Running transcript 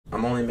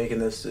I'm only making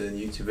this a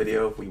YouTube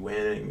video if we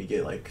win and we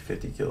get like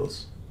 50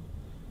 kills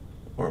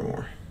or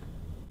more.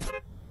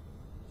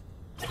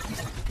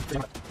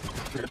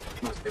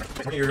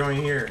 You're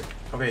going here.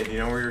 Okay, do you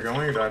know where you're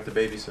going or do I have to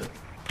babysit?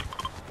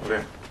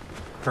 Okay.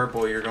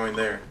 Purple, you're going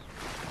there.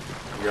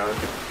 You got it?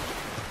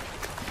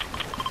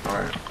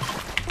 Alright.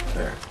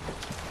 There.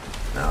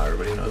 Now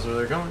everybody knows where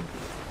they're going.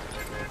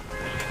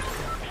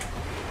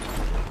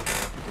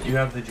 You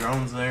have the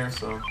drones there,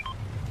 so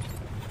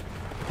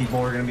people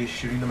are gonna be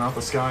shooting them out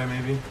the sky,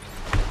 maybe.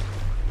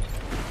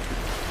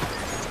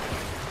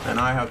 And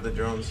I have the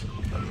drones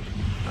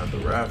at the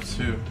rafts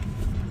too.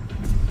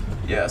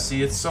 Yeah,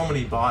 see, it's so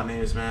many bot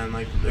names, man.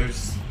 Like,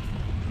 there's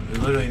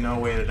literally no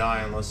way to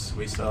die unless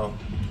we sell.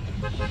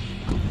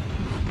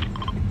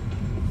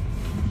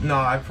 No,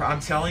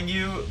 I'm telling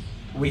you,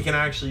 we can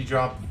actually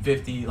drop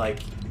 50 like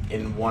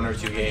in 1 or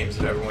 2 games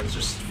if everyone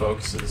just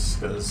focuses,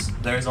 because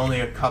there's only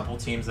a couple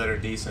teams that are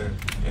decent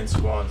in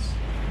squads.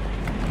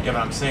 Yeah,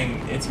 but I'm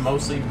saying it's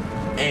mostly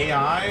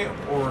AI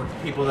or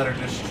people that are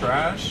just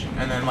trash,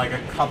 and then like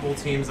a couple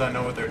teams that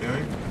know what they're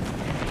doing.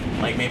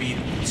 Like maybe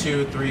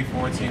 2, 3,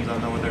 4 teams that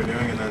know what they're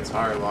doing, and then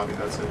entire lobby,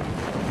 that's it.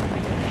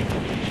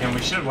 And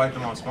we should wipe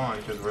them off spawn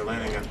because we're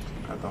landing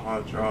at the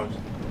hot drops.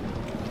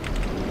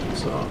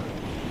 So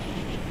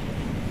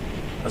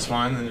that's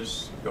fine, then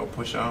just go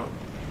push out.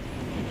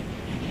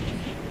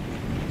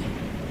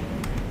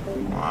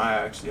 Well, I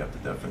actually have to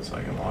deafen so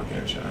I can lock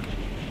in chat.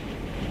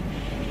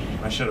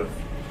 I should have.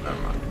 Never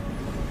mind.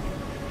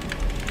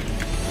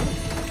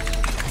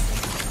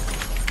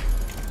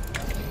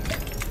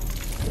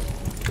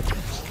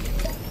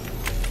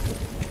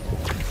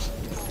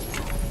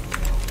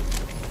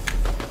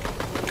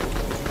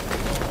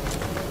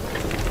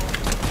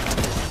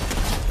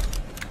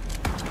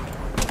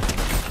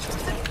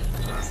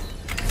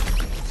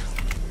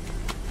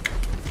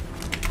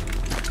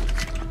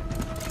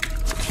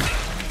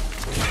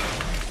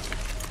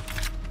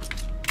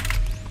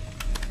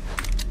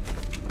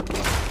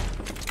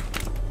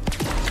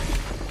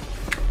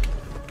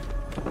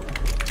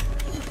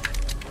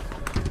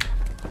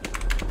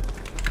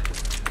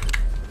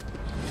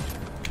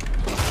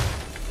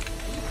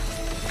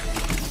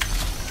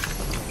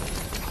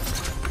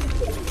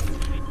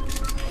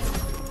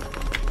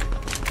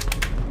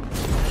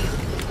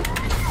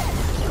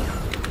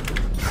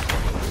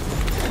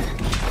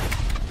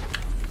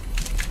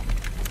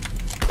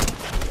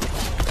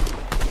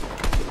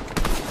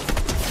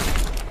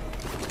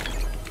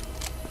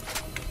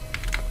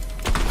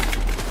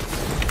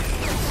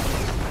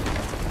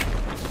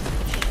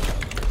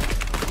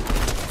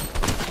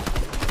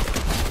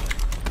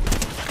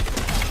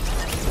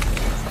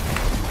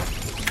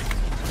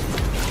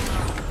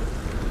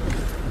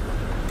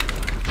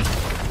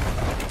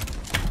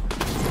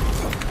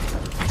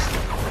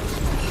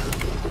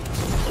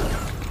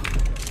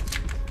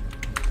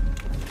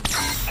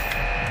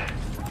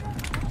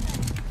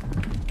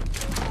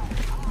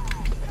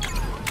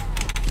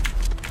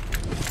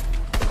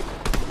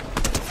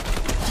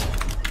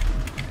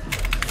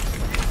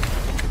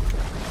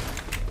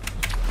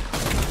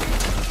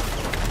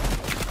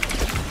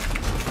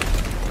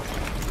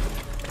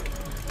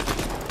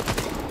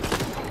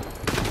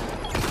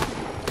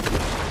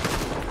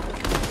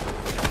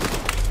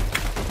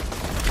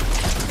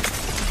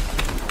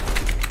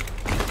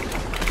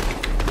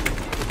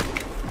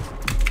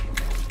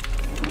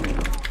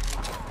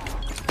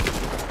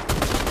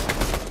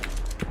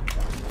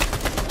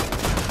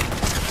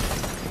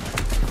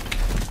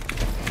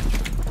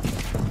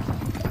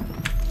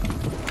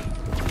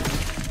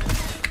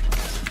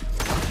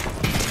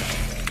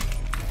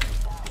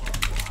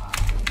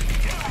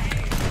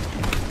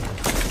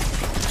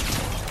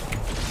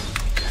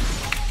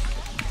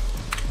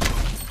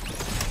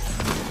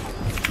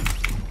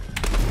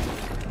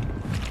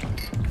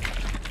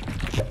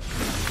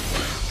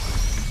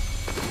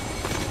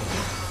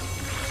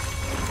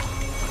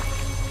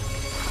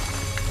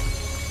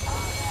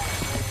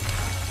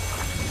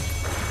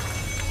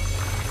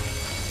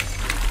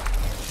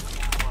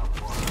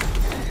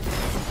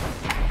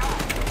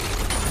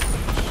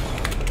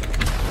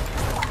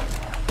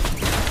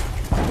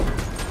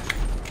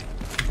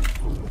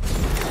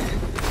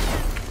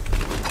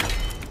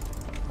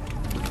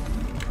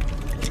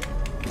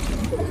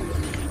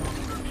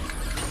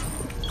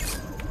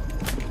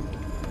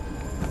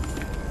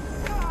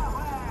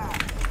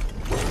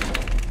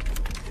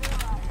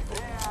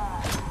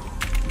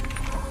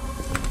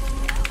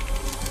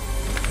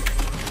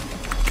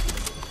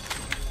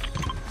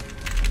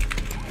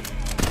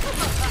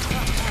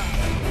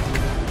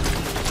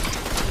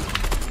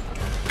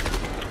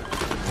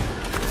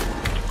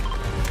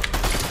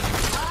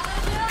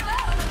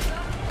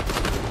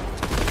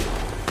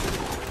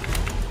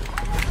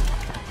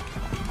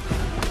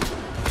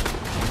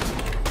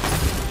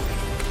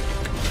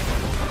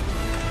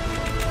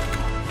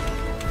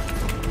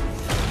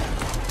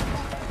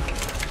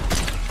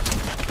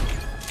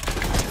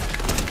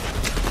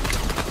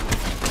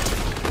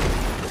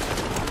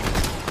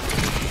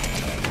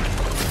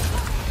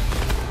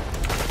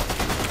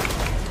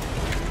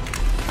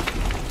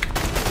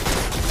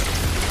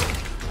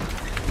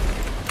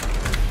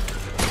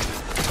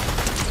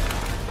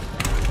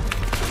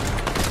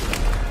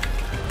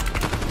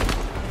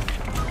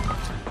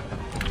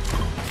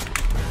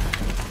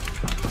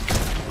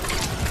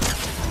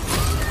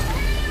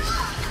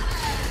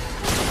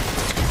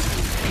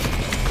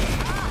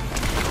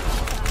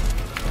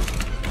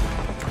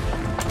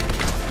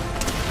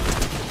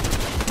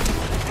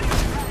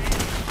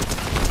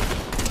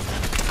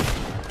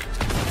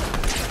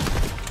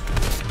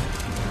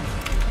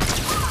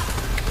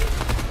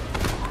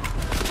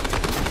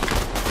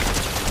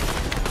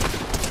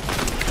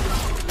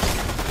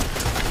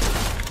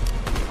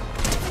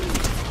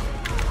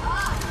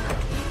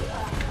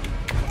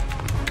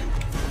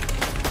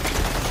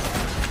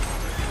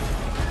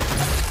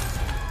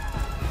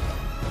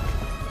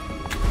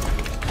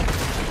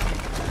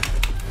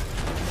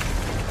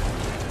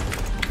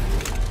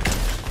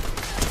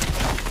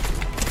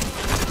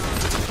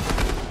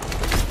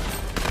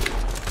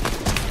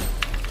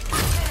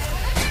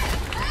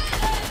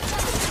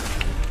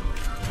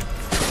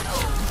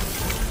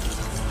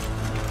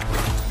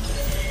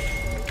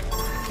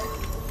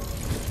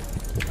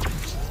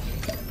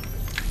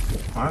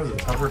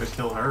 tougher to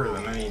kill her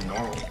than any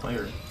normal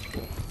player.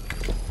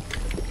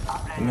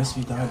 He must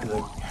be died to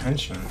the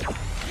henchman.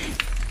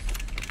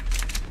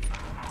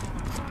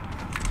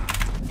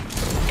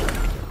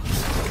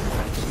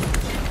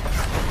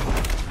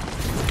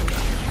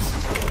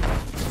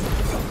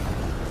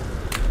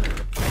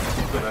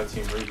 Hopefully that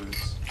team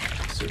reboots.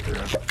 Super.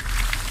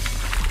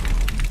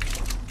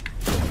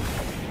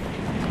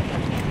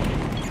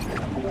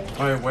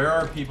 Alright, where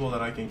are people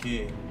that I can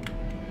key?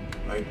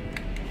 Like...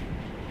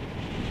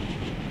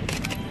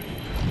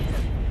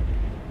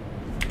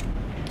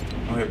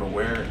 Okay, but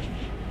where?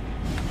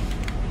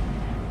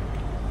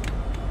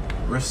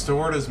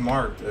 Restored is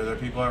marked. Are there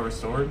people that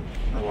restored?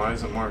 Or why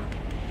is it marked?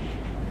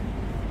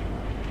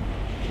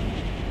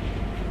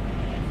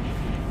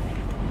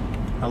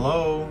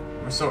 Hello?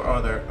 Restore.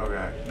 Oh, there.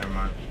 Okay, never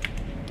mind.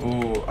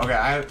 Ooh,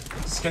 okay.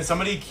 Can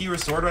somebody key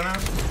restored right now?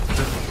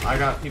 I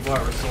got people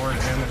at restored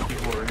and there's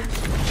people over here.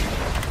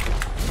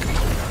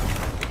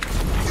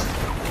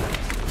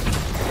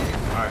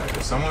 Alright,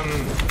 if someone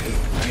is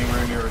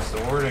anywhere near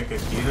restored and could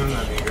key them,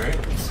 that'd be great.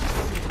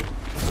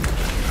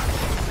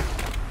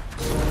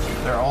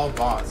 They're all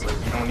bots, like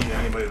you don't need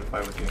anybody to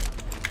fight with you.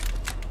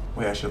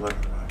 Wait, I should let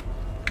him revive.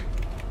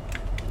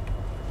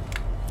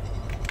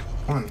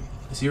 Come on,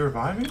 is he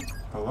reviving?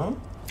 Hello?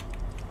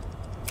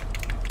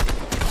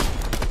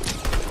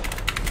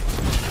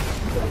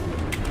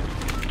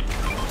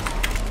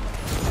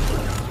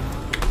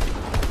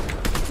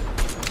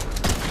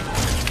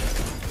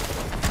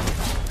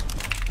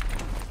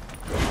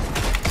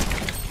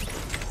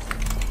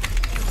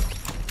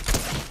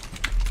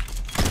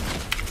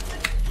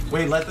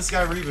 Wait, let this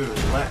guy reboot.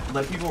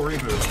 Let people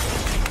reboot.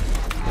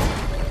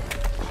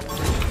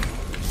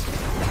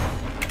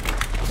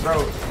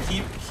 Bro,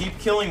 keep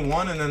killing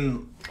one and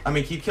then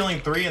keep killing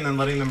three and then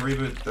letting them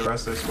reboot the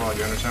rest of their squad.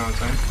 You understand what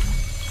I'm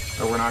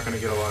saying? Or we're not gonna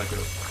get a lot of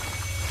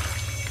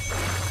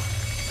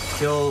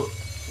kills.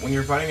 When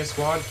you're fighting a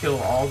squad, kill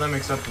all of them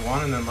except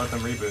one and then let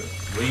them reboot.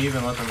 Leave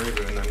and let them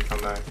reboot and then come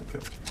back and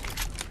kill.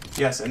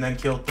 Yes, and then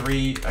kill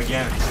three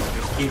again.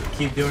 Just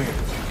keep doing it.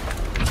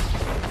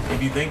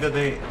 If you think that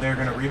they're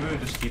gonna reboot,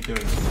 just keep doing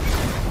it.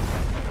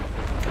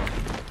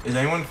 Is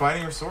anyone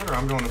fighting Restored or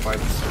I'm going to fight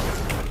this?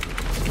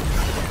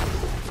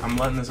 I'm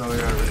letting this other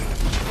guy reboot.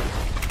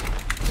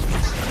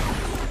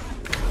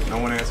 No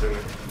one answered me.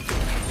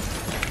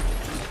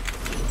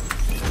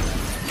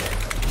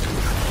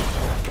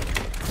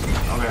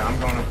 Okay, I'm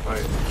going to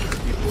fight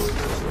people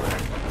with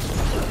Restored.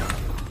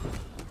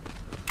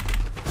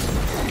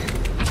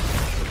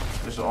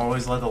 Just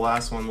always let the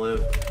last one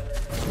live.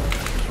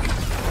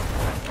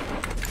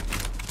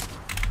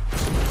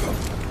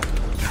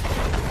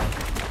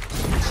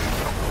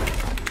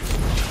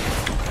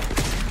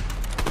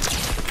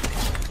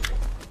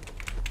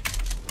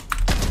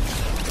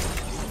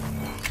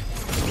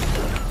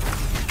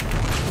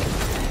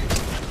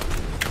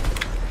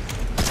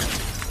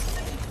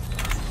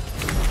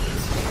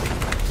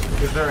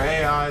 If they're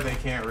AI, they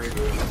can't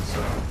reboot,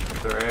 so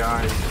if they're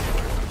AI,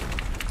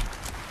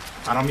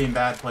 I don't mean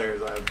bad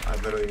players, I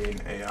literally mean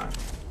AI.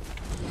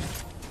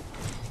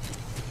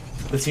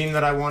 The team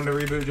that I wanted to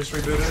reboot just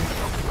rebooted.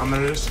 I'm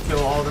gonna just kill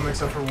all of them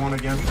except for one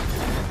again.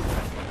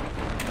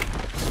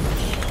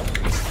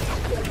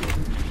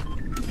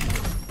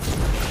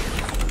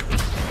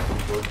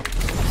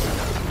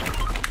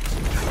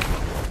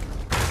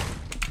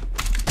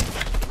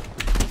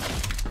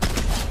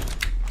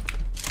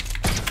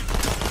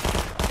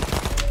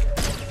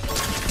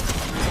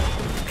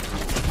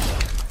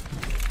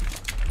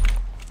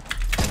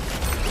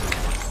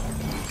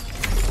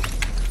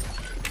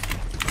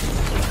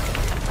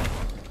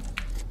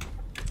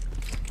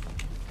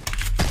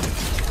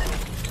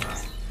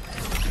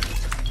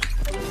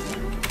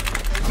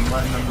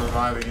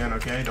 Again,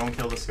 okay? Don't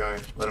kill this guy.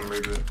 Let him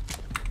reboot.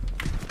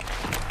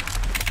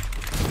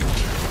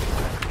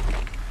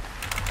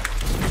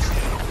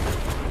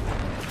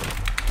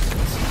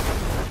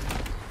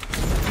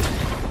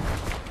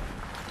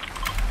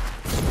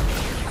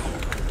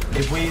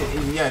 If we,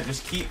 yeah,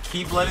 just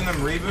keep letting them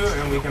reboot,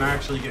 and we can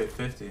actually get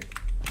 50.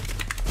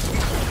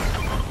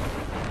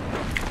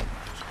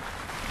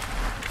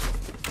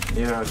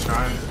 Yeah,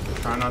 try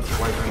not to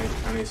wipe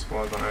any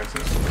squads on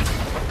accident.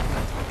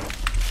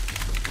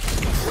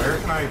 Where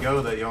can I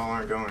go that y'all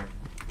aren't going?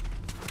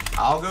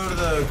 I'll go to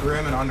the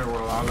Grim and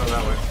Underworld. I'll go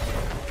that way.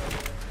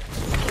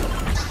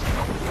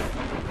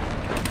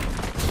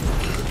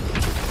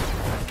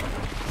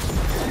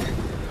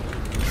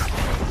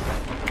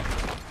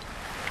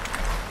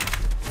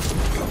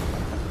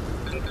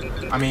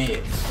 I mean,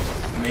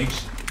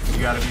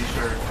 you gotta be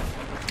sure.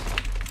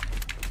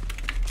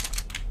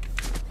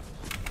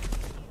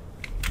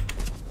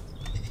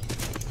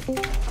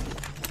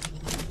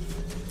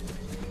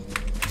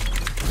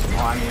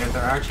 Well, I mean, if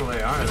they're actual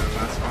AI, then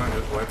that's fine,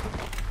 just wipe them.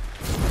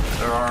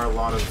 There are a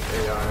lot of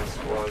AI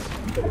squads.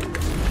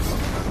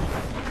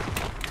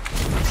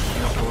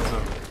 What's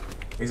up?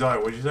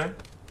 Exotic, what'd you say?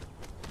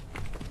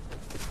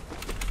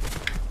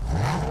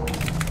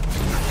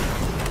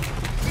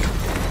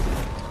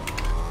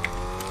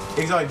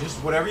 Exotic, just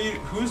whatever you...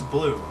 Who's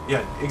blue?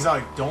 Yeah,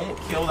 Exotic, don't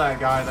kill that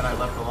guy that I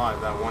left alive,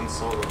 that one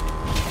solo.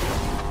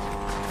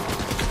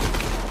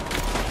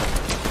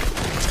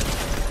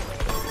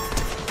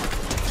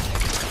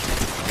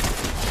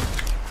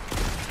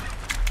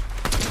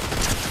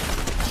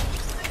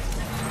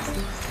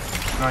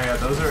 Oh yeah,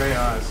 those are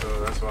AI,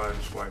 so that's why I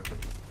just wiped them.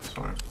 It's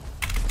fine.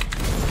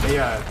 But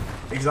yeah,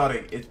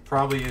 Exotic, it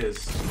probably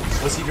is.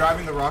 Was he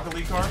driving the Rocket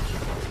League car?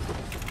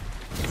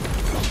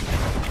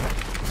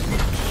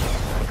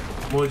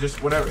 Well,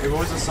 just whatever. If it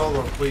was a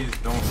solo, please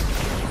don't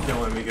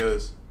kill him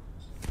because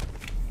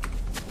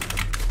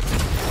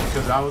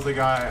that was the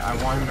guy. I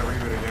want him to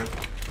reboot again.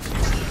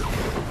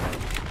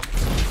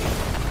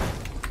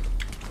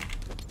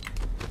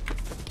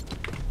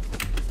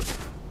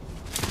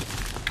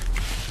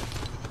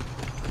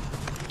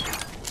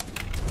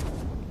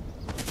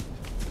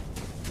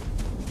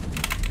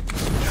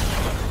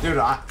 Dude,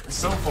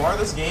 so far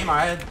this game,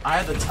 I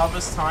had the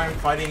toughest time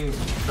fighting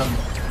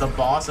the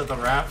boss at the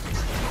raft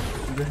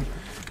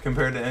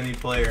compared to any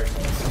player.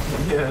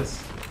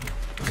 Yes.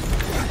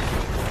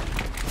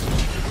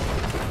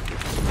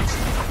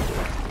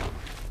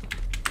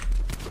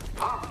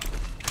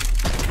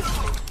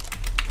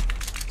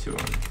 Two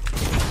on.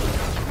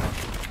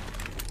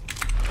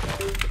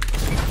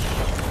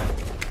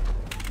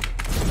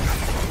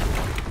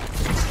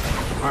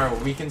 All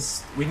right,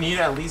 we need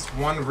at least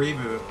one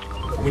reboot.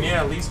 We need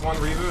at least one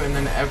reboot, and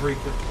then every.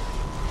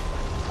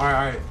 All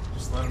right,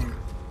 just let him.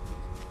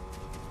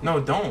 No,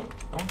 don't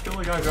kill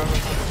the guy driving.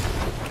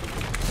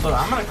 Look,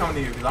 I'm gonna come to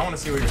you because I want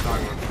to see what you're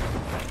talking about.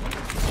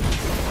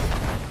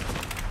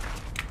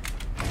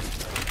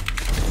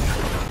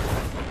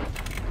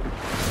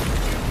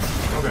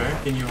 Okay,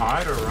 can you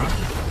hide or run?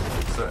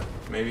 So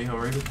maybe he'll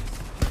reboot.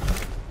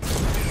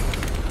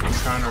 I'm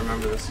trying to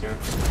remember this again.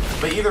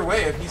 But either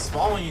way, if he's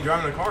following you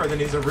driving a car, then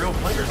he's a real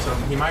player, so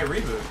he might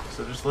reboot.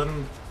 So just let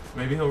him.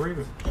 Maybe he'll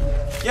reboot.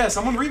 Yeah,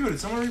 someone rebooted.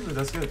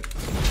 That's good.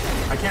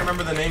 I can't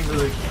remember the names of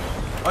the.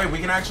 Oh, wait, we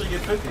can actually get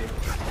 50.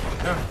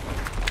 Yeah.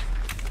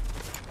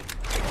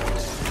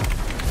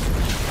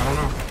 I don't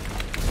know.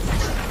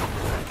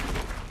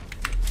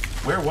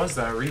 Where was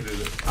that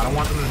reboot? I don't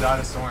want them to die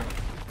to storm.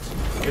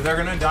 If they're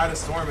gonna die to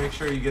storm, make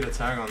sure you get a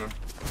tag on them.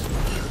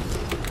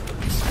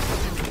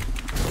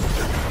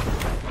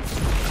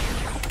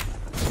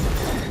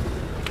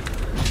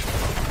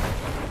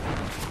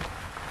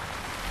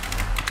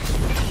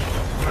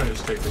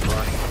 Just take the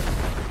car.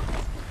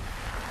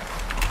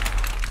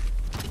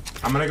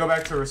 I'm gonna go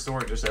back to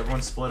restore. Just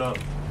everyone split up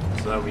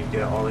so that we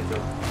get all the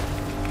kills.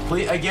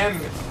 Please,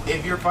 again,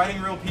 if you're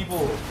fighting real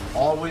people,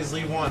 always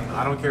leave one.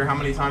 I don't care how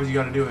many times you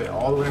gotta do it,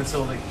 all the way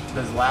until the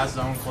last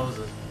zone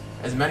closes.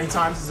 As many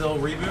times as they'll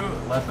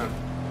reboot, let them.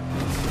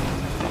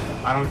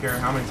 I don't care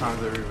how many times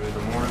they reboot.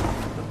 The more,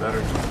 the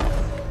better.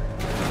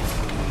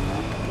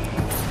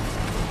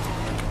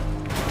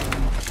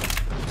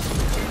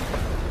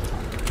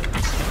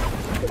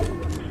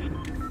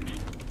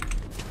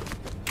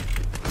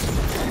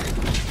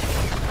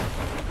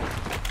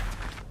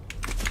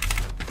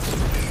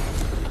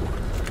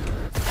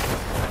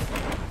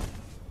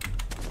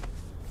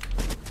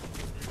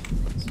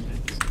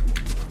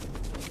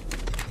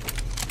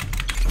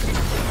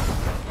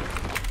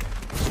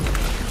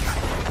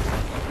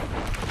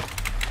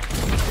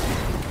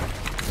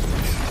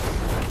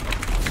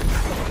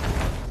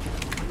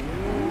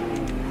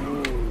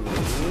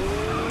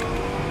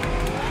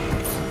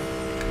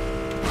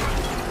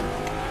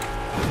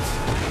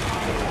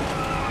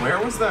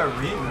 That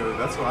reboot?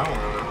 That's what I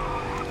want to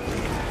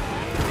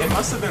know. It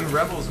must have been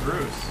Rebel's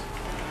Roost.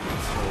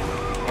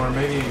 Or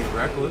maybe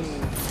Reckless.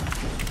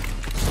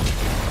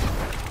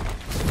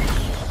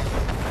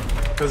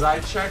 Because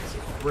I checked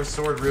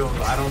Restored Reels.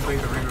 I don't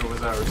think the reboot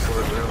was at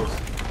Restored Reels.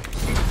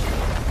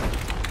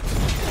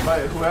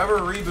 But whoever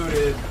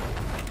rebooted,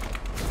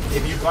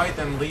 if you fight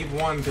them, leave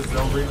one because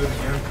they'll reboot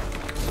again.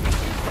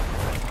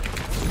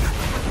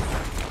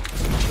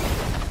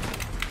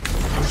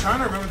 I'm trying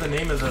to remember the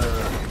name of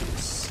the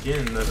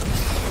skin that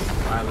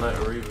I let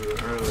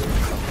reboot earlier.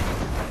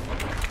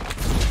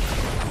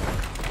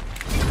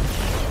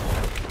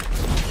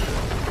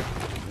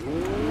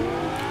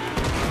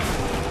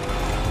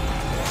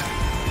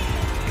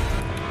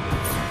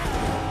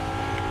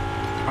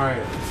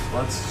 Alright,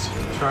 let's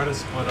try to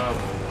split up.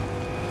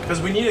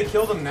 Because we need to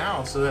kill them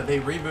now so that they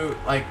reboot,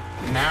 like,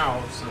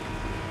 now, so,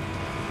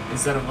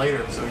 instead of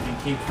later, so we can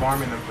keep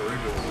farming them for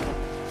reboots.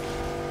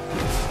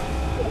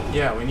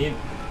 Yeah, we need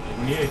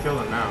to kill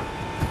them now.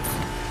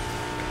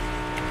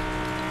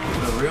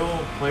 The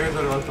real players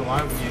that are left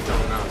alive, we need to kill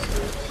them now.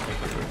 So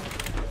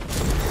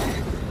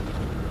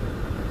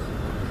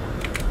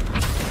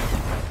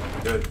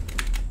good.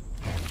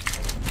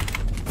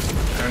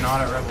 They're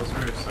not at Rebel's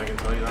Roost, I can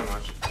tell you that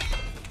much.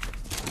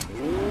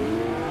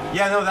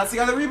 Yeah, no, that's the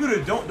guy that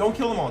rebooted. Don't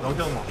kill them all. Don't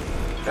kill them all.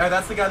 Yeah,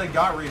 that's the guy that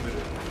got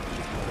rebooted.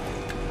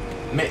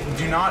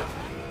 Do not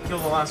kill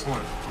the last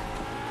one.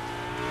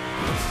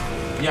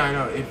 Yeah, I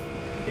know.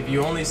 If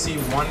you only see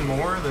one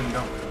more, then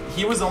don't.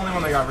 He was the only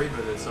one that got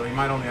rebooted, so he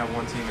might only have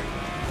one teammate.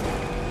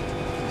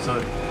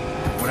 So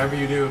whatever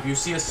you do, if you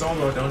see a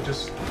solo, don't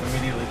just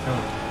immediately kill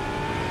him.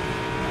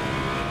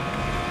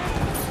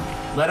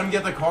 Let him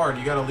get the card.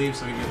 You gotta leave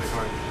so he can get the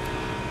card.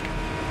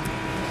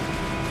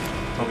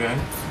 Okay.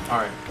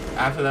 Alright.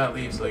 After that,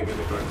 leave so he can get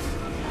the card.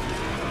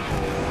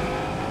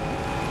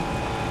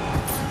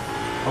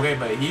 Okay,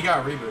 but he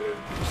got rebooted.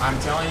 I'm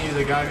telling you,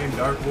 the guy named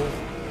Dark Wolf.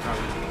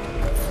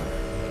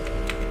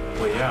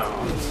 Well, yeah.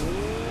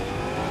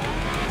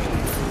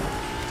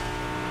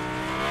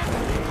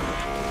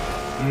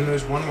 And then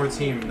there's one more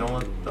team. Don't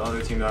let the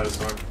other team die to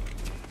storm.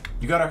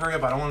 You gotta hurry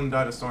up. I don't want him to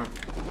die to storm.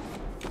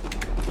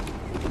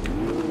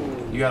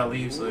 You gotta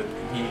leave so that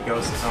he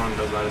goes to zone and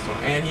does die to storm.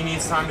 And he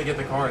needs time to get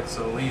the card,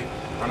 so leave.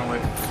 Run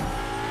away.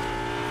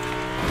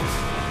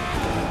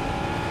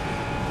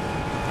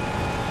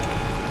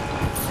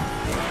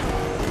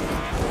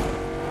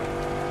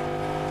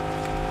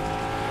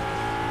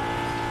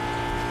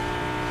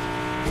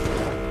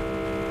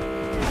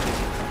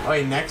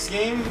 Okay, next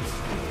game.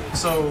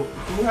 So,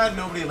 who had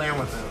nobody land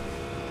with them?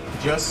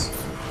 Just...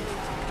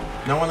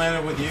 No one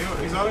landed with you,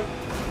 Exotic?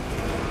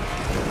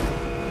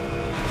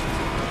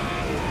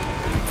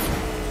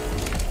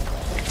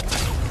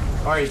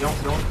 Alright, don't...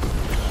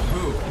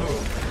 Who?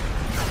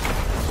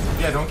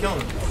 Yeah, don't kill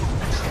him.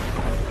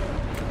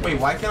 Wait,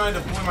 why can't I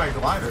deploy my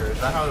glider? Is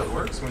that how it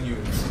works when you...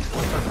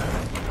 What's on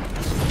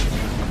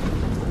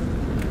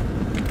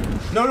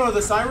that? No,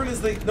 the siren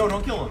is the... No,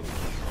 don't kill him.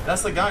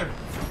 That's the guy.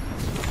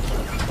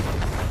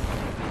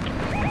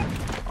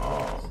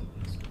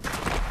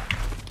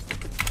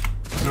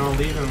 No,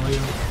 leave him.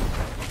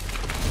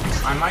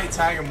 I might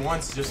tag him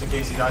once just in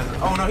case he dies.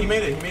 Oh no, he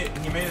made it.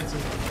 He made it to...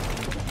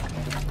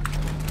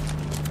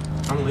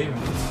 I'm leaving.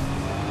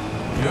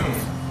 Doom?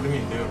 What do you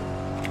mean Doom?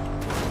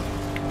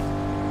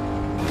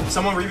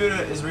 Someone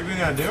is rebooting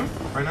at Doom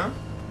right now?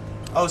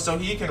 Oh, so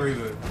he can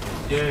reboot.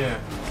 Yeah.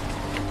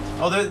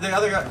 Oh, the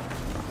other guy.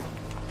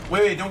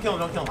 Wait, don't kill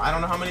him. I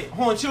don't know how many.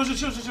 Hold on, chill.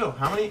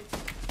 How many?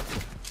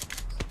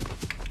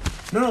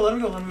 No, let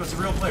him go. It's a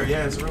real player.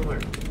 Yeah, it's a real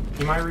player.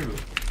 He might reboot.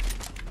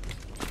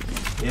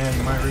 Yeah,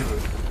 he might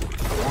reboot.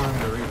 I want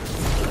him to reboot.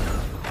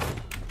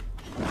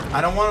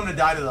 I don't want him to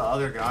die to the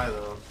other guy,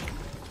 though.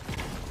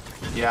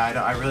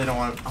 Yeah, I really don't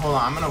want him. Hold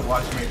on, I'm gonna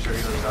watch to make sure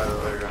he doesn't die to the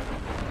other guy.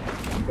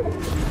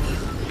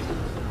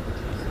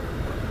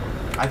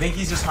 I think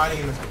he's just hiding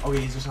in the...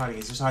 Okay, he's just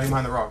hiding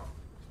behind the rock.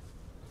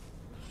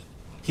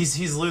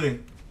 He's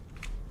looting.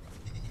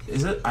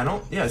 Is it?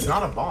 Yeah, it's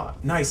not a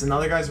bot. Nice,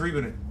 another guy's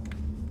rebooting.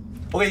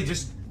 Okay,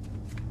 just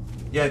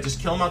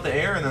kill him out the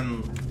air and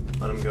then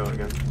let him go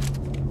again.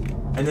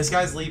 And this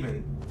guy's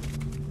leaving.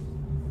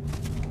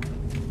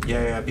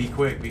 Yeah, be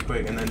quick,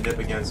 and then dip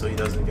again so he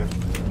does it again.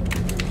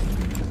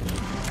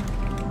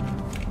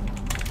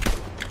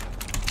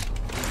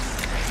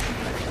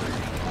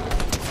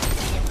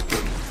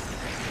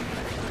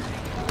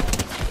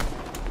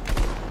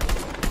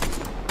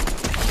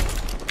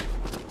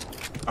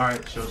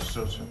 Alright, chill.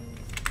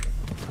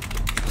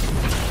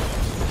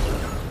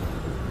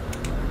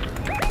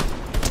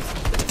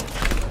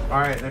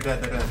 Alright, they're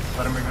dead.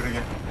 Let him reboot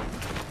again.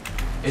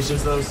 It's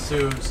just those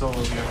two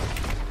solos again.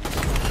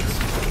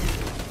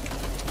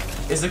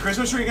 Is the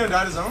Christmas tree gonna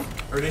die to zone?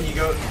 Or did he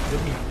go...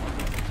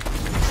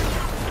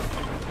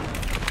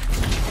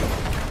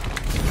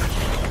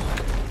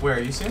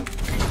 Where, you see him?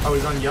 Oh,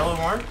 he's on yellow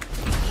mark?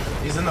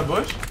 He's in the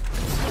bush?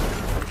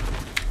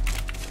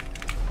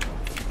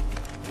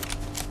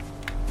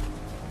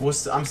 Well,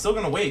 I'm still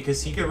gonna wait,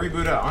 because he could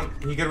reboot at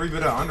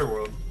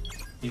Underworld.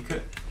 He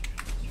could...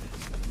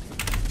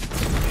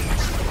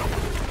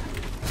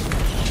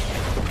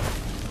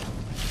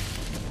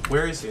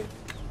 Where is he?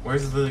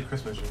 Where's the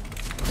Christmas tree?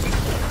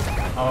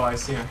 Oh, I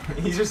see him.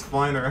 He's just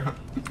flying around.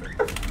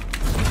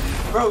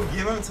 Bro,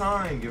 give him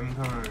time.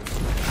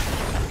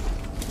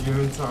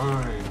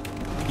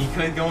 He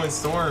could go and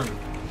storm.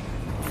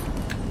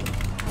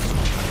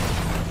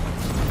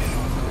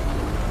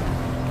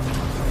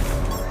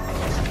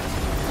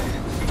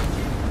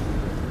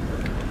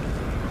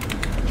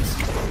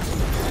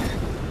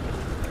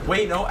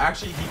 Wait, no,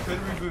 actually, he could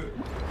reboot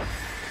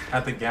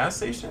at the gas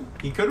station?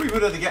 He could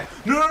reboot at the gas...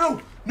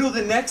 No,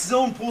 the next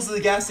zone pulls to the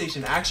gas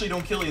station. Actually,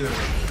 don't kill either of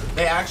them.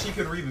 They actually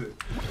could reboot.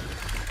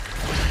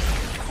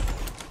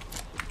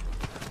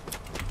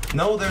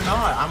 No, they're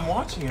not. I'm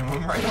watching him.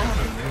 I'm right on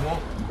him. They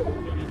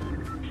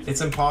won't...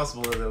 It's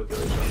impossible that they'll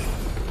kill each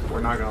other.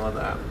 We're not gonna let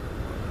that happen.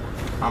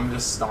 I'm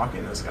just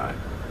stalking this guy.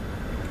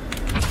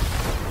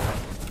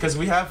 Because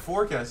we have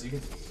forecasts. You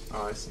can...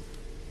 Oh, I see.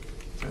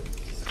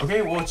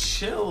 Okay, well,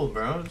 chill,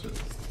 bro.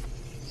 Just...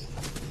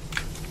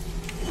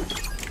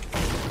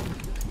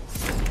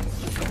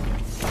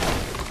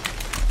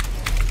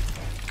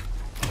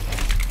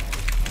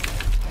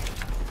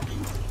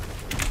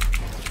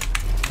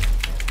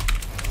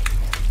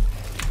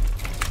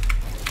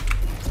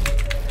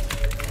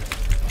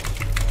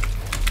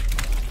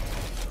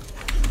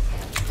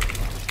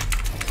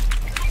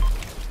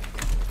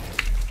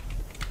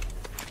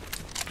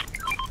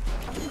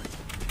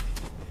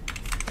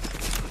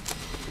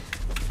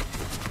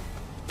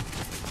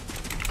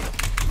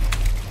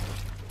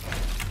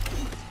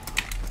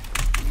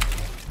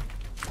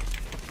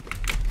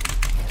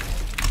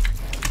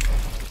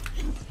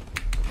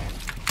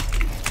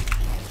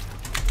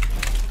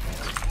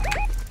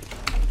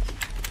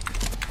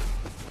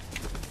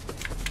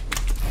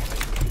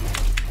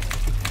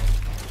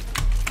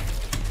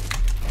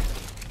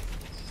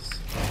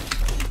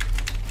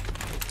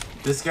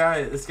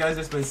 This guy's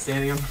just been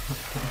standing on.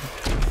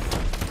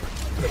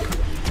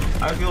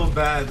 I feel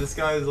bad. This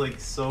guy is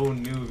like so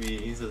newbie.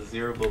 He's a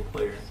 0 build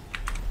player.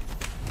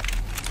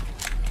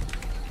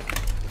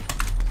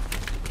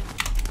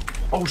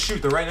 Oh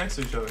shoot, they're right next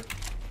to each other.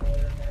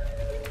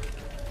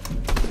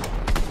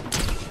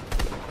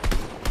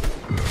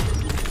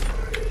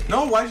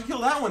 No, why'd you kill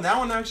that one? That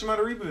one actually might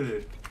have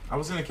rebooted. I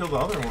was gonna kill the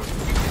other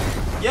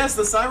one. Yes,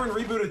 the siren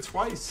rebooted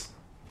twice.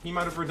 He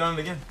might have redone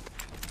it again.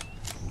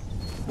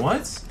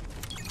 What?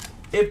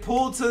 It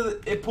pulled to the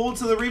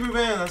reboot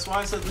van. That's why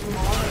I said leave him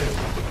alive.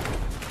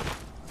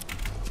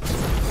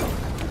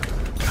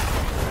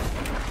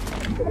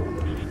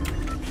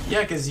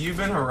 Yeah, because you've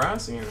been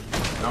harassing him.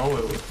 No,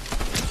 it was.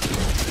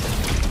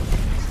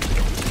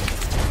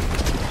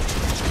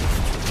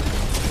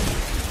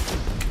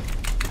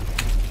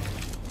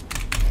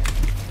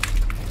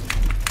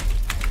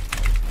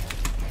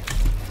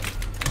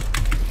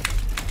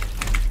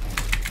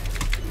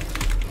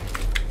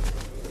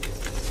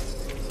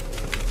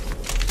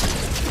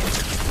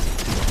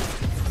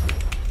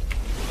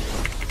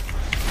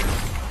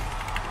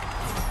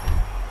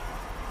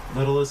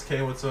 Littlest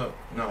K, what's up?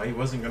 No, he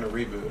wasn't gonna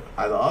reboot.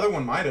 The other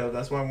one might have.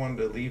 That's why I wanted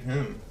to leave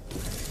him.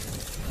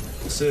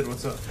 Sid,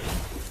 what's up?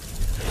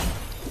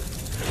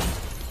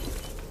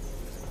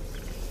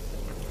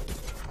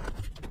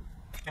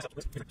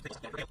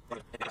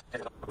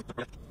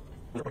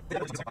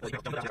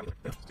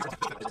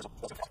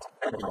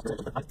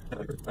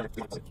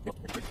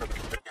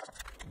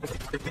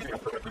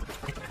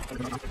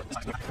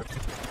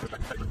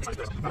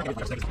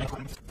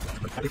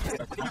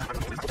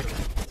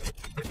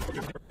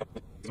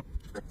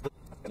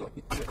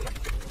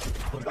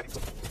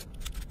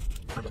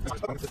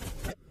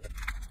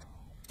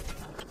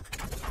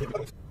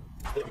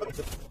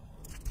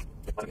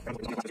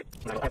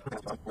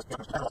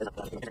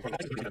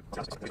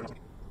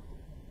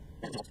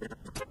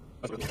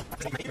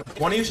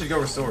 One of you should go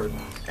restored,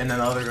 and then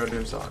the other go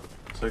doomstock.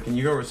 So can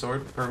you go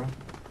restored, purple,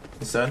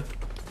 instead?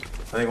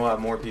 I think we'll have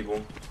more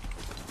people.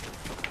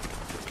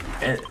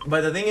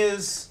 But the thing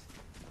is,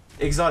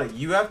 Exotic,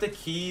 you have to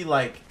key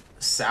like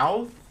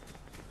south,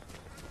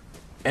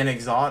 and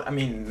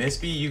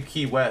Mispy, you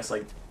key west,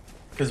 like,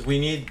 because we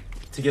need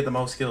to get the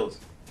most kills.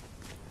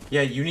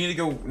 Yeah, you need to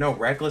go, no,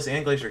 Reckless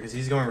and Glacier, because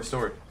he's going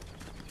restored.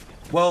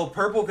 Well,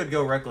 Purple could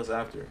go Reckless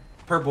after.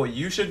 Purple,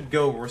 you should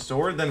go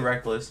restored, then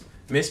Reckless.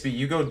 Mispy,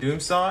 you go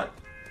Doomstot,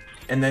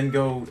 and then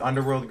go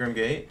Underworld Grim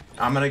Gate.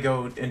 I'm gonna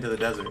go into the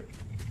desert.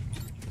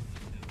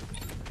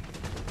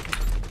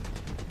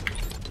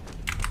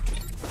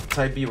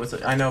 Type B, what's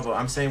it? I know, but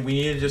I'm saying we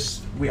need to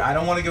just, I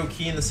don't want to go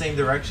key in the same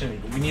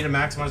direction. We need to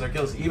maximize our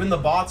kills. Even the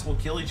bots will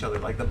kill each other.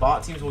 Like the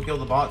bot teams will kill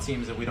the bot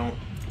teams if we don't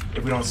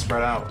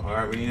spread out. All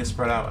right, we need to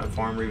spread out and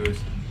farm reboots.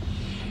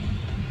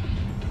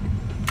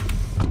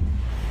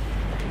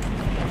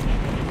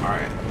 All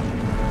right,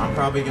 I'm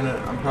probably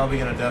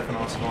gonna def and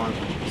off spawn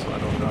so I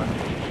don't die.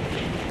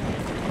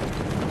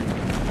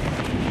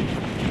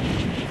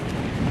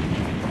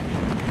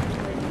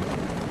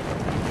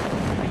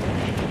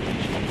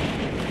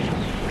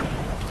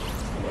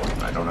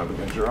 I don't have a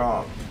good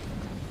drop.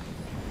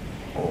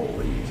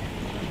 Holy.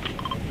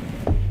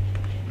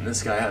 And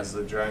this guy has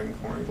the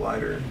Dragoncorn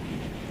glider.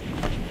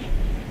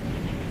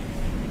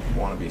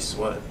 Wannabe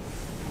sweat.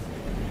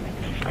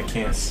 I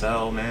can't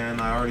sell, man.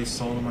 I already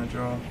sold my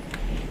drop.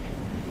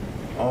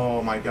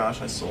 Oh my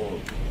gosh, I sold.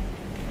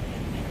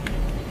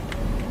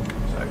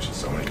 There's actually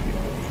so many people.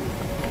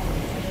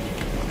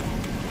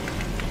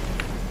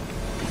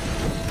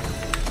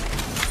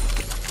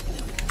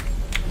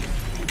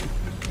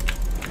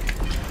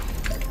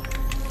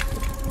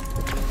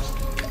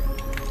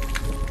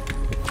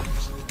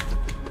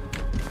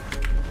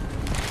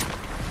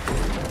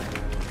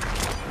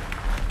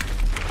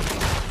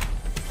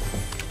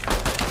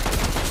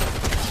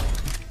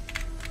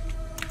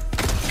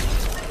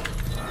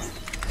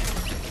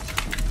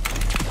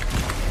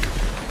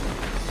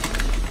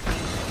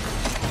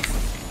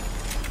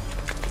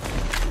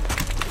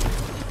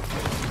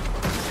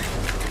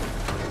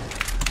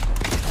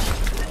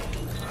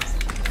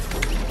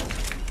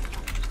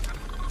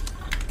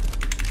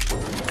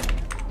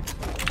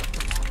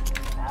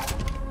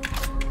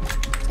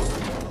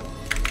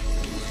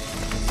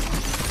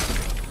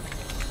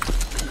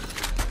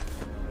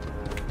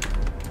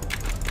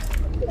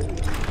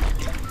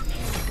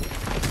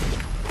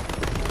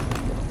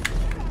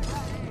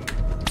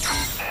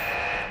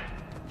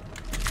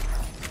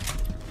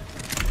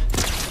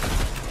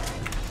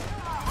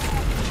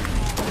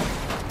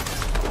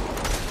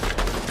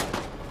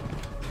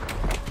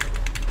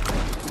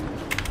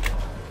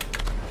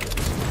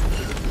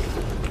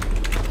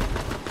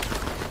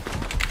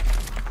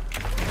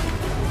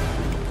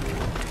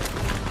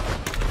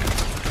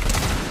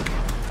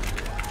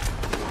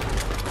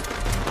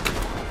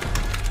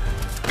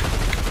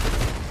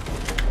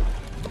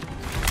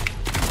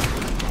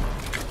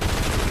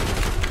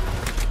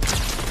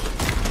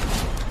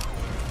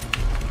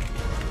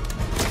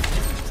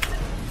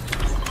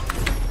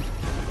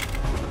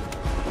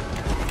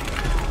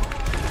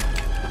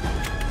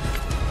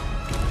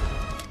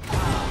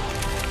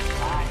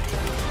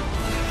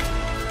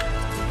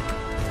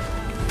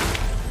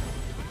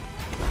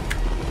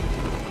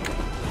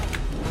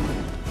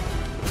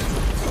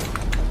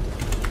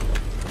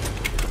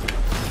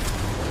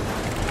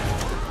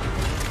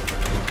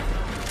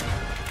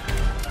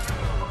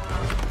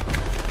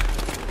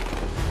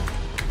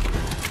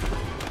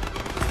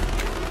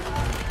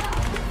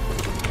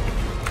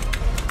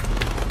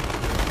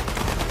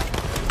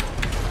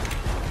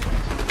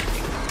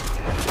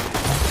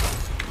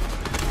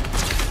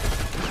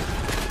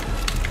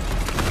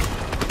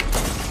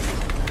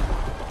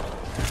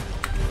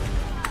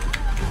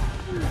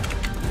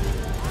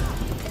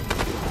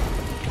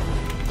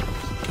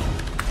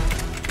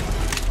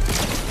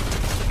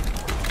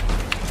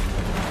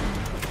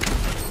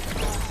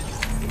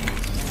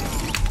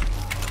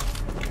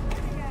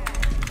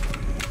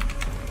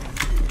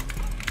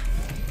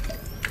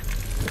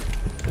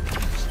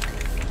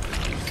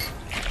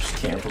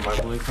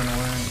 my blueprint away.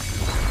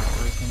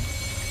 Working.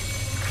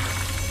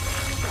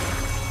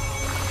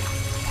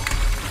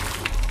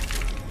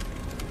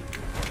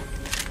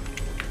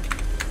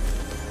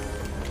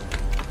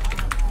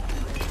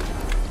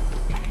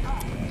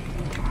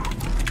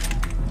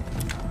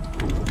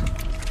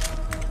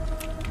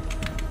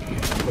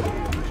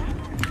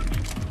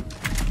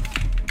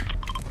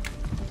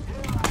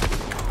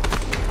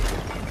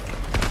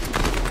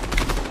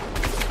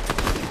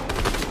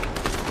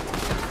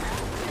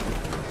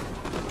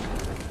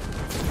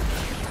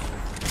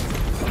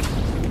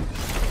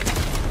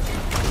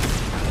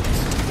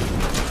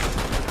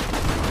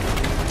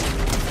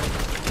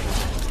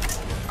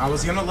 I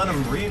was gonna let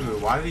him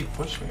reboot. Why did he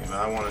push me? But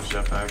I wanted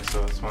jetpack,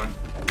 so it's fine.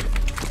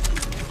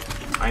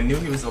 I knew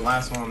he was the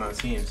last one on that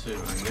team too.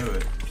 I knew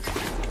it.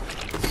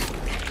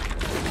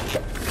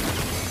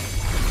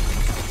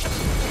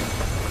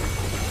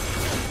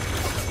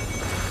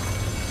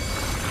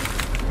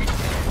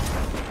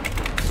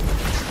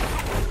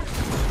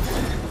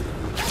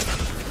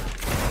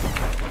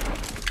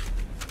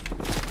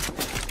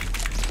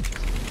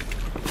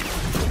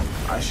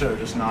 I should have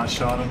just not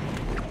shot him.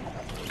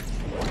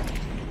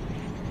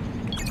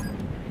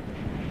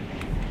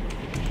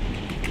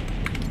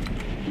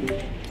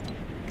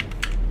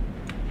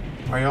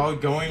 Are y'all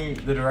going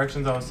the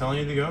directions I was telling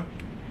you to go?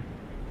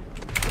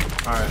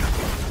 Alright.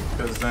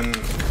 Because then,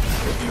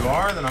 if you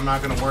are, then I'm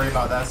not going to worry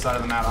about that side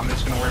of the map. I'm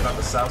just going to worry about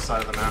the south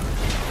side of the map.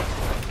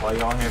 While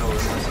y'all handle the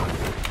north side.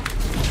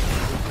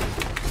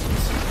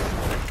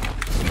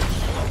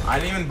 I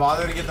didn't even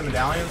bother to get the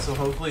medallion, so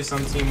hopefully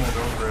some team will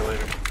go for it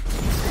later.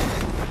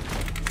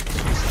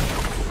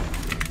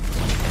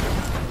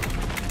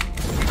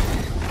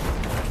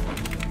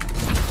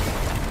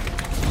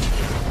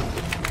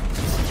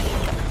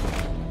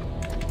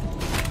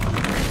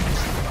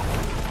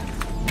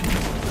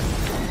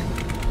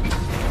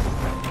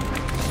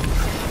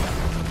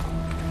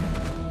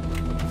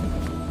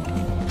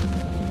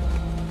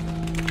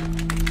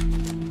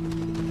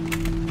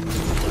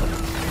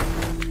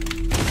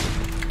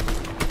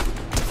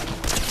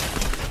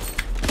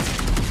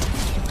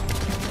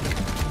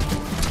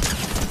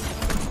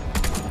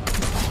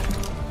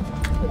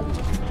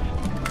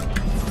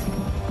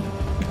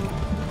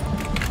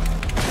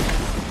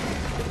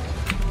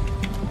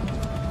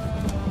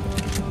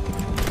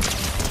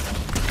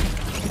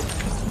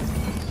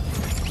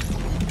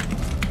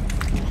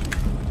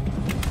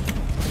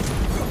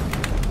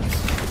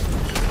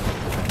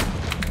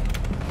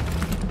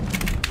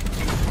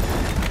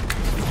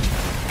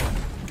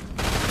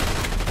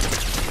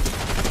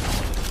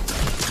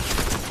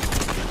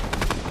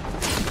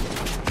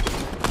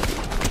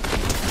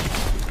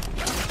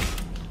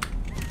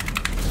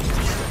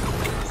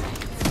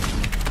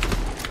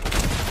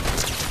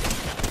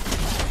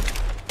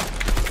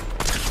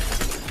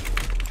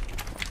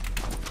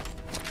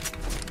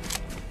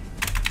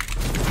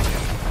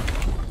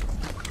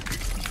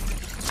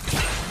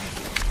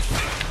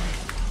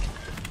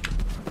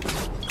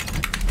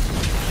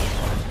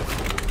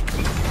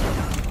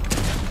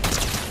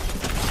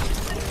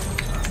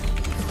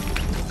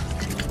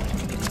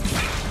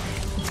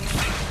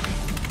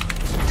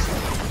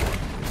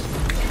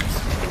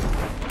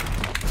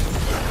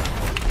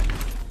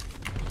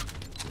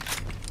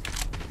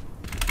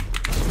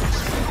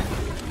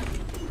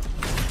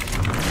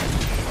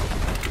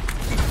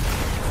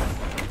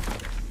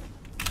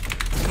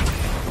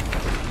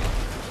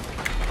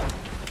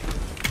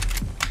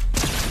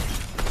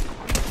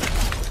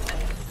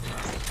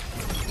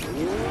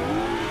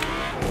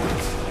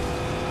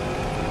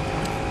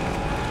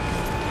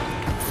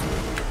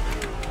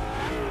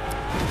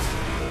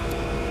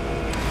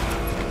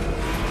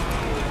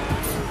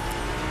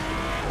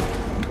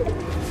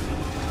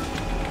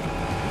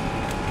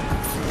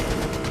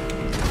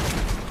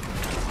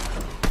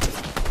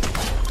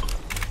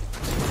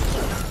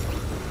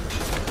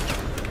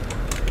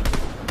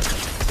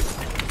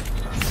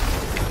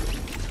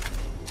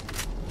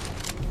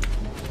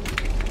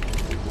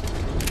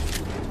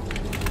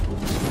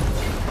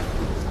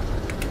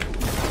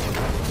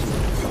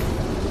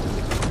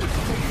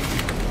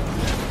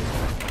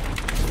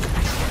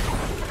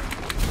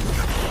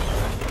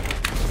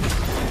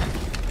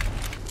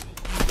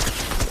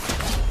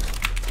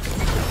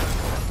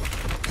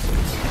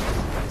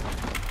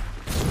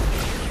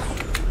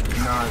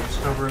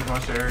 Cover as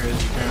much area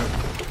as you can.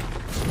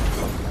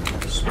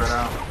 Just spread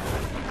out.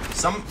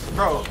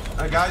 Bro,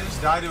 a guy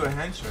just died to a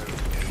henchman.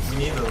 We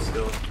need those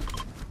skills.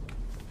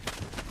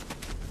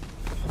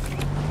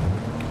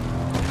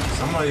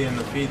 Somebody in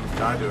the feed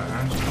died to a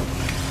henchman.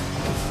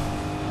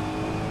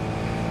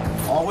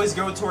 Always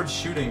go towards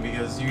shooting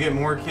because you get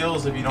more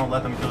kills if you don't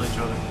let them kill each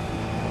other.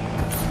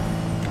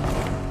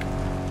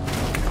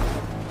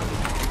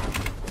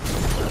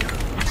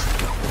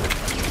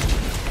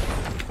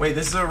 Wait,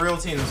 this is a real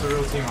team. This is a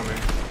real team on me.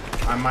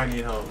 I might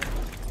need help.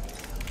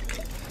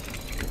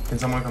 Can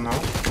someone come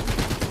help?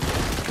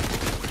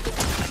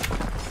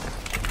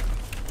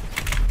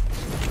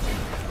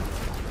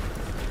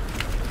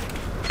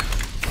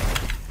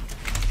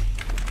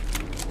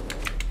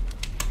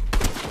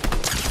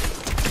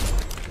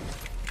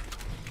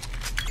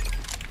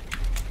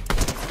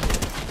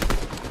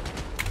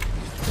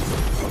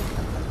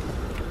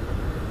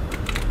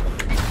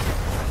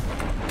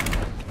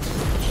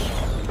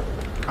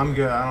 I'm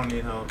good. I don't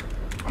need help.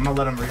 I'm gonna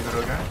let him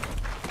reboot, okay?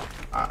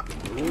 I'm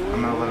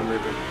gonna let him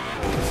reboot.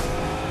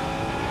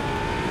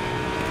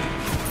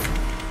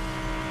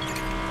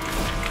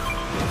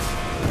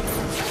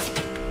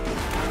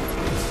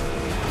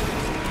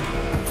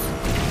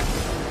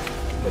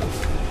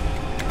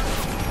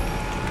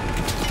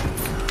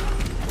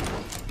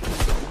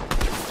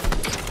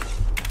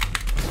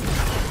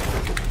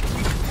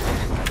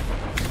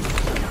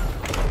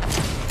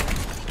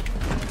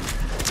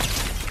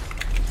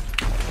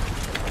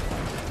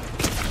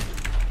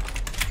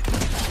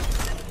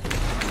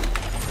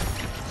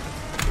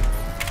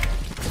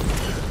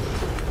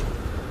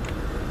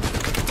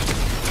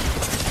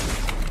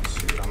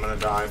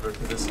 Diver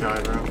to this guy,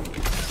 bro.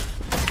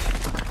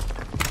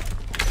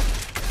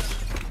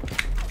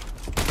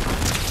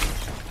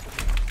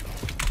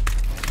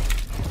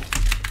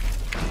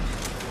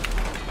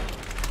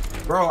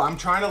 Bro, I'm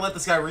trying to let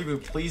this guy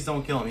reboot. Please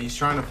don't kill him. He's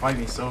trying to fight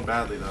me so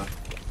badly, though.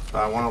 But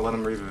I want to let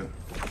him reboot.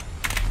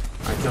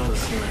 I killed his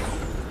teammate.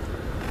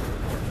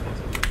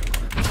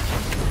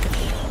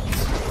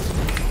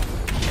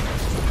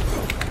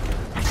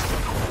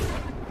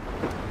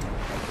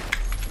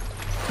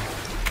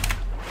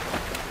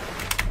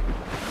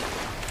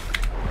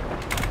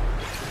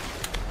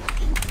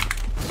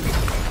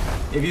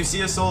 If you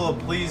see a solo,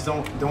 please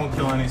don't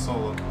kill any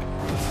solo.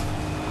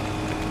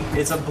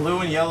 It's a blue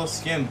and yellow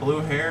skin,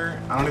 blue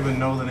hair. I don't even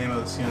know the name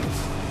of the skin.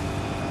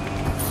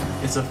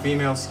 It's a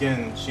female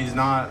skin. She's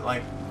not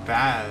like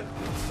bad,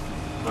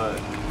 but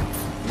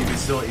you could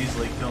still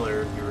easily kill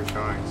her if you were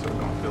trying, so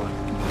don't kill her.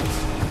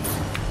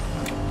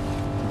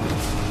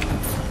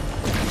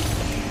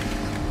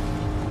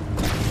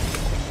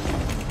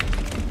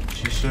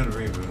 She should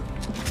reboot.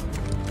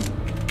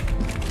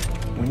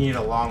 We need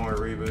a lot more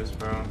reboots,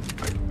 bro.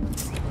 Like,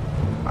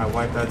 I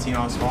wiped that team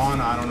off spawn.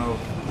 I don't know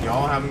if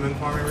y'all haven't been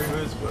farming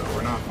reboots, but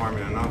we're not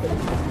farming enough.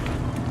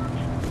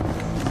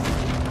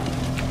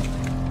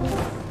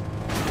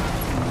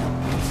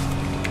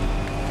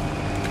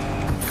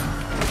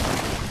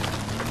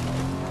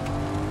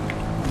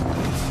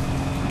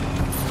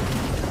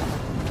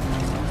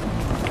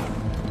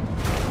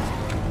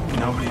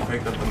 Nobody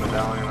picked up the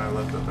medallion. I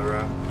left at the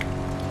ref.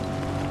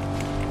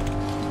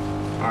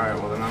 Alright,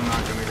 well then I'm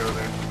not gonna go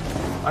there.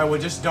 Alright, well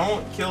just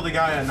don't kill the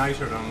guy at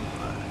Nitrodome.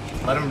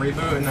 Let him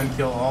reboot and then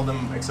kill all of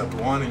them except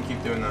one and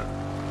keep doing that.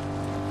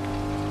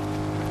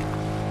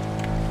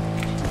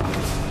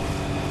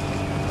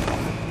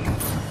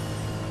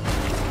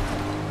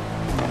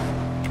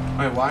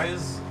 Wait, why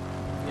is...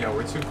 Yeah,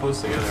 we're too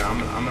close together.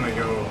 I'm gonna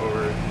go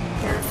over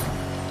here.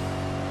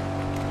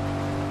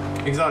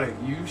 Exotic,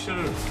 you should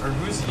have... Or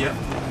who's yellow?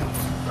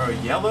 Bro,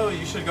 yellow,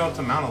 you should go up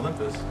to Mount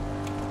Olympus.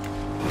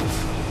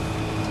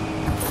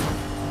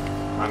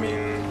 I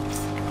mean...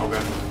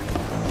 Okay.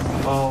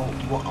 Well,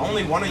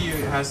 only one of you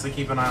has to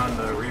keep an eye on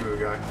the reboot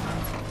guy.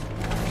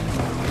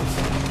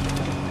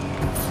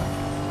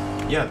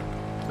 Yeah,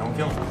 don't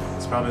kill him.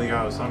 It's probably the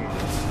guy I was talking about.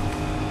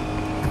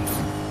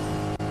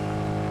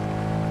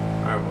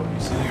 Alright, well, you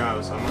see the guy I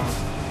was talking about?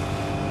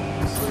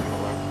 Just leave him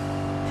alone.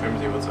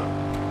 TridentZ, what's up?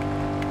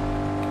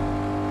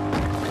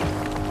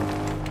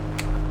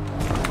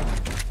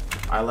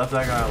 I left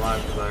that guy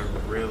alive because I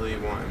really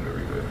want him to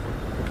reboot.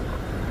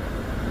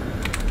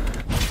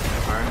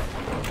 Alright.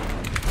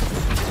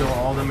 Kill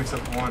all of them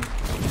except one.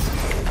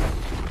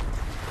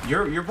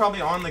 You're probably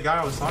on the guy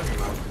I was talking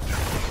about.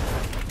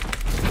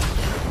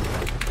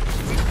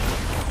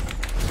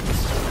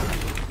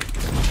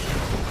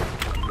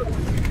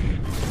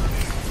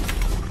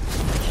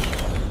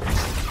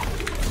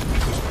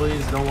 Just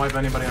please don't wipe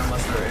anybody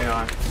unless they're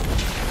AI.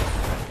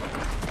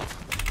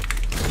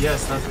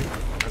 Yes,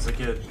 that's a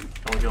kid.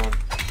 Don't kill him.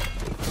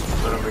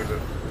 Let him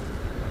reboot.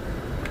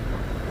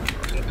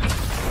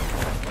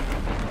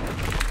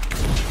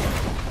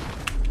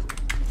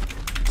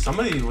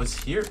 Somebody was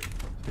here.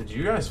 Did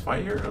you guys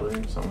fight here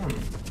earlier? Someone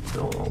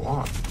killed a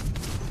lot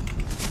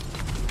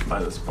by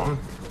the spawn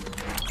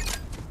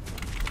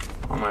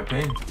on my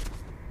ping.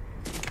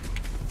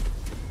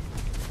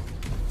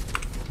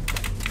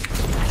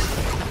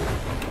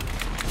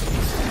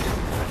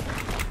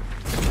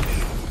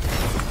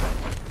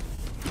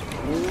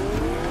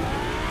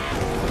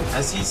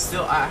 As he's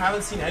still, I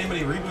haven't seen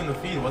anybody reboot in the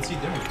feed. What's he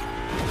doing?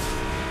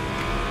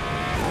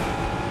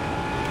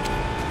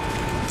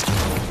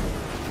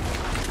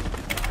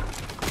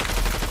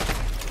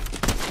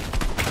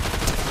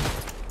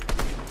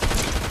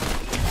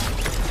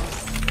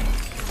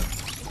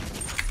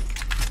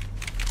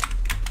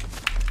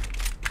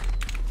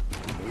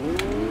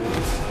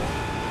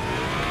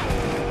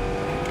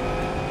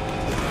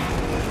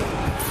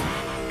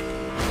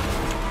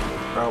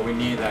 We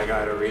need that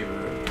guy to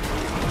reboot.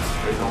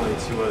 There's only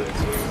 2 other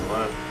teams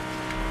left.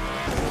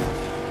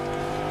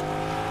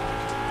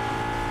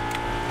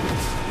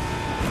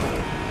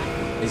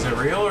 Is it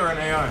real or an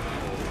AI?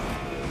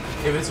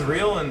 If it's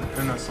real and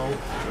a solo,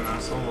 then I'm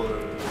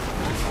done.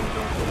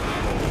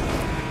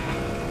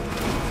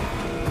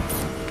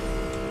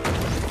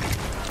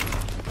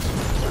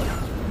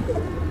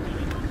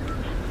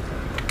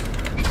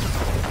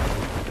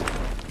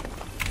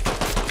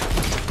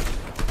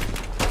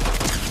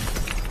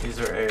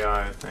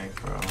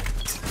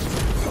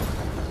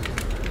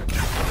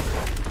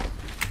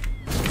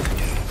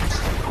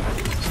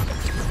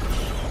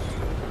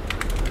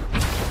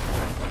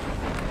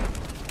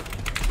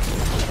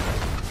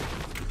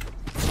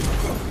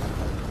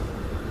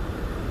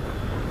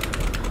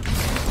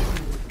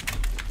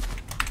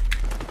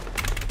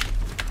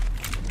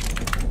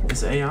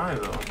 It's AI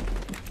though.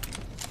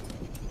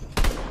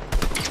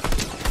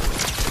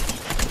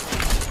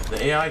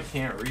 The AI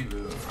can't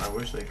reboot. I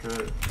wish they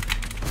could.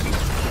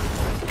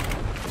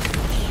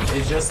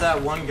 It's just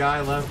that one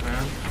guy left,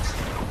 man.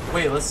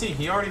 Wait, let's see.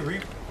 He already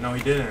No,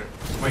 he didn't.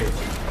 Wait.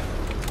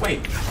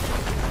 Wait.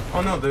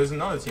 Oh no, there's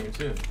another team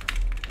too.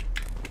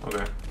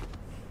 Okay.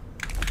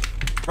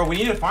 Bro, we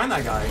need to find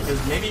that guy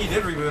because maybe he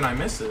did reboot and I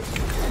missed it.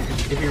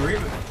 If he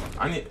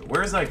reboot,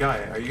 where's that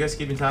guy? Are you guys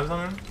keeping tabs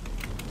on him?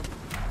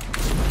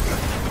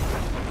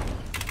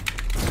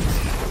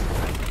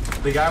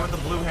 The guy with the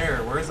blue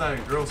hair. Where's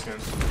that girl skin?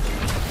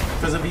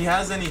 Because if he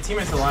has any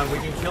teammates alive, we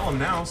can kill him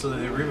now so that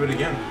they reboot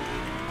again.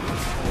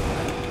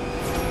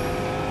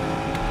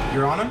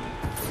 You're on him?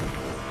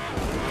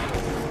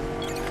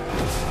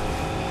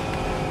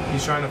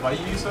 He's trying to fight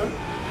you, said?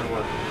 Or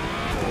what?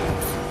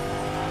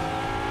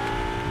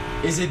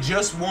 Is it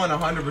just one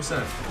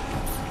 100%?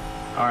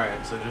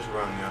 Alright, so just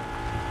run, yeah.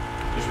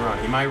 Just run.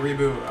 He might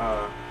reboot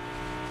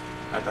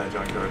at that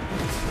junkyard.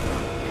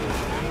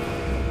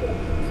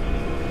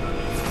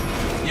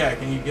 Yeah,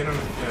 can you get him?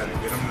 Yeah,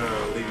 get him to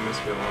leave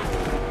Misfit alone.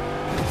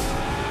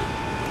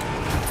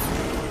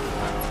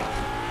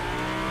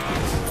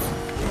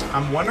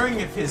 I'm wondering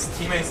if his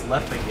teammates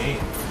left the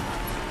game.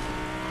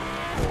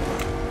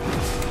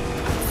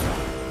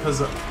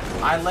 Because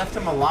I left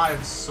him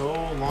alive so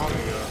long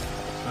ago.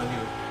 So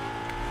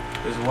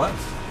is what?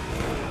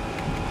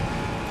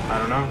 I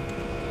don't know.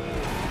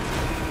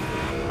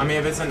 I mean,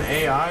 if it's an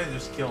AI,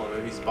 just kill him.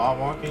 If he's bot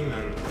walking,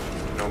 then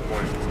no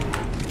point.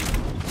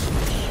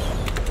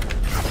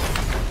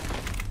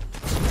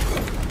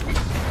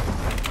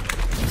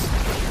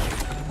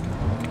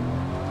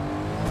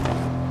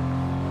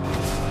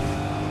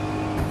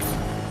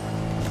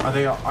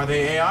 Are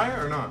they AI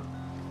or not?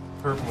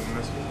 Purple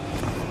missile.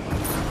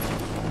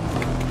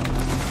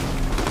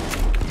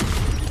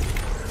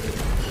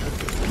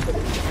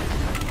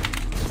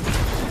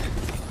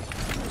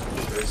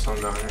 There's some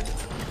down here.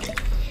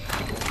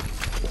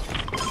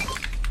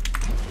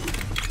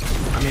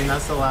 I mean,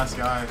 that's the last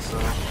guy, so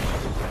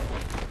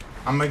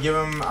I'm gonna give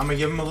him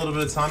a little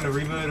bit of time to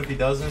reboot. If he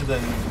doesn't,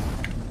 then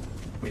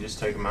we just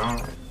take him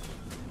out.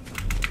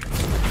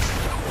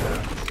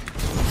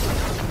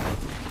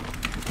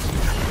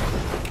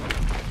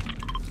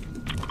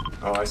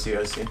 Oh, I see.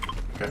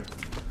 Okay.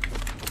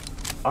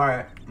 All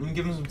right, I'm gonna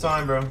give him some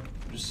time, bro.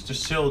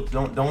 Just chill.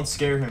 Don't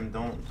scare him.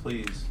 Don't,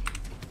 please.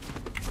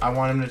 I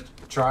want him to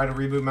try to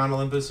reboot Mount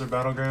Olympus or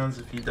Battlegrounds.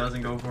 If he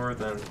doesn't go for it,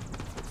 then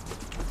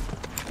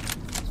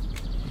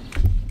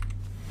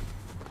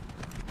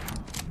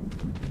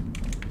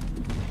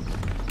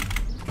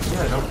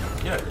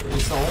yeah,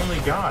 it's the only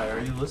guy. Are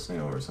you listening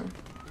to what we're saying?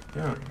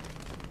 Yeah.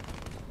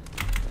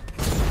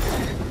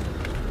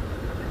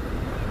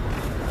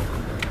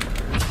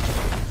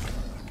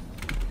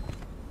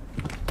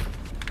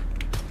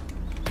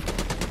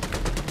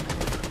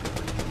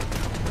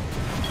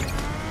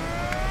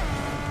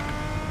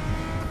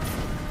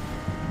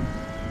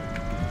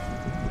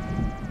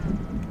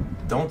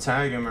 Don't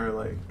tag him or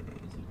like,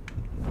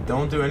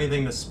 don't do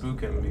anything to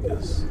spook him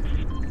because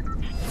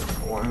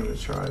I want him to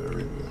try to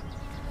reboot.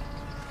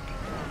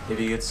 If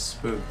he gets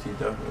spooked, he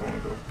definitely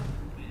won't go.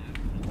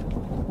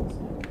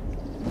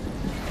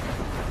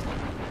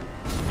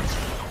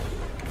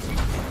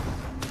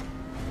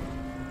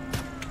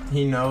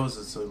 He knows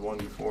it's a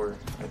 1v4,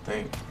 I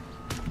think.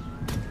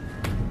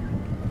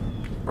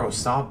 Bro,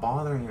 stop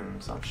bothering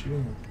him. Stop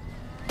shooting him.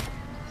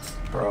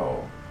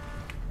 Bro,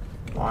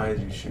 why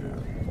did you shoot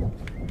him?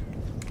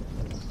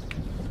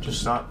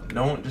 Just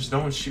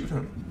don't shoot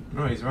him.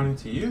 No, he's running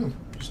to you.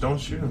 Just don't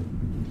shoot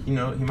him. He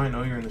might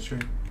know you're in the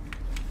street.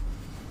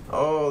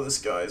 Oh, this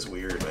guy's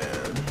weird,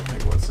 man.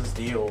 Like, what's his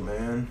deal,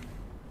 man?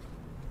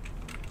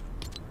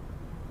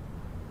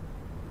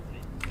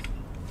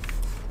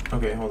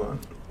 Okay, hold on.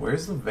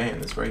 Where's the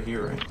van? It's right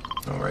here, right?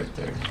 Oh, right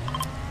there.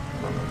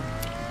 Hold on.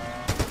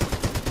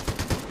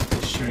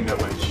 He's shooting at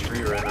my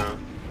tree right now.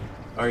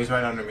 Oh, he's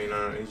right under me.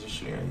 No, he's just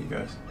shooting at you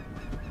guys.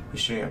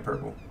 He's shooting at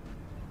purple.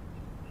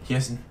 He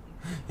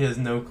has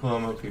no clue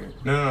I'm up here.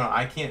 No,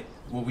 I can't.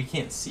 Well, we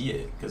can't see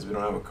it because we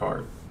don't have a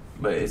card.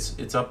 But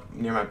it's up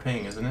near my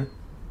ping, isn't it?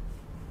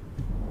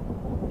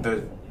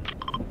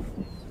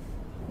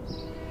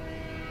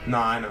 No,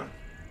 I know.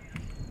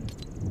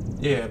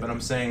 Yeah, but I'm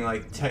saying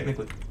like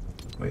technically.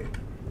 Wait.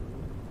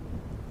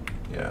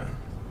 Yeah.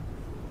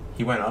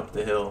 He went up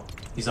the hill.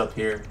 He's up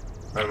here,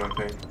 right on my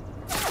ping.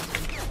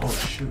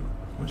 Oh shoot!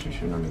 What you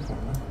shooting at me for,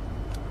 man?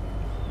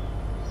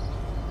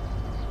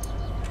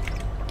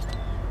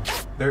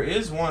 There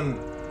is one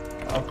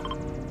up.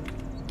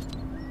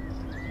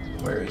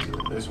 Where is it?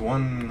 There's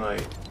one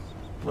like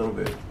a little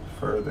bit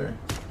further.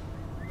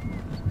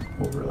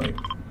 Over like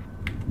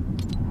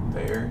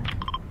there.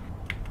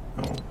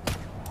 Oh,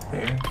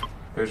 there.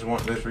 There's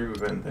one. There's reboot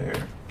vent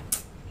there.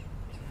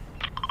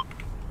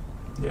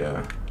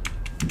 Yeah.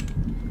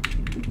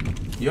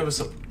 You have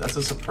that's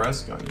a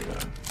suppressed gun. You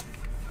got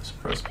a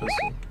suppressed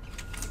pistol.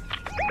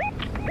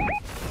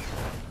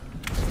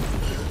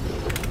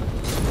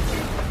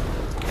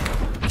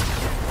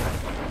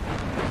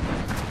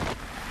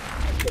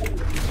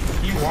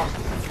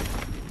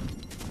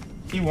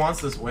 He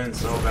wants this win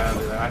so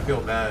badly that I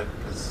feel bad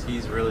because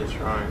he's really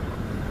trying.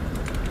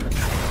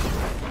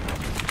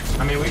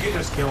 I mean, we could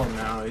just kill him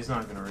now. He's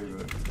not gonna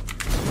reboot.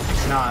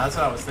 Nah, that's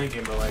what I was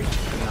thinking, but like,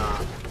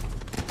 nah.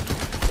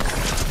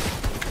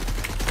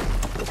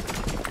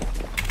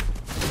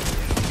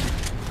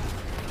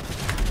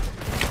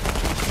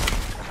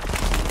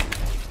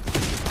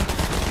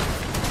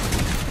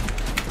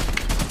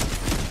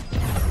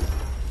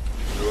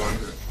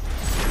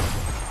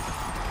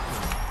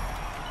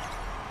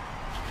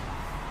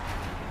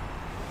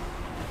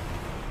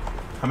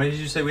 How many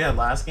did you say we had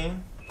last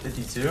game?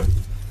 52? And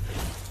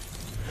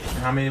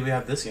how many did we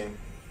have this game?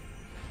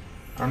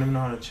 I don't even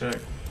know how to check.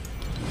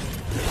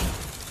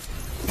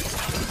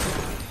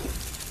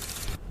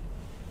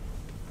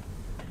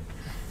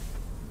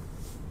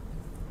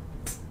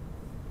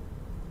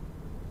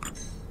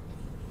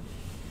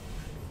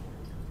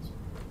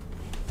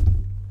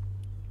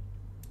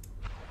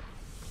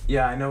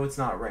 Yeah, I know it's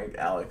not ranked,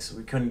 Alex.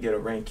 We couldn't get a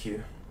rank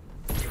queue.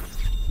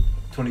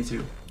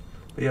 22.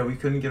 But yeah, we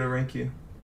couldn't get a rank queue.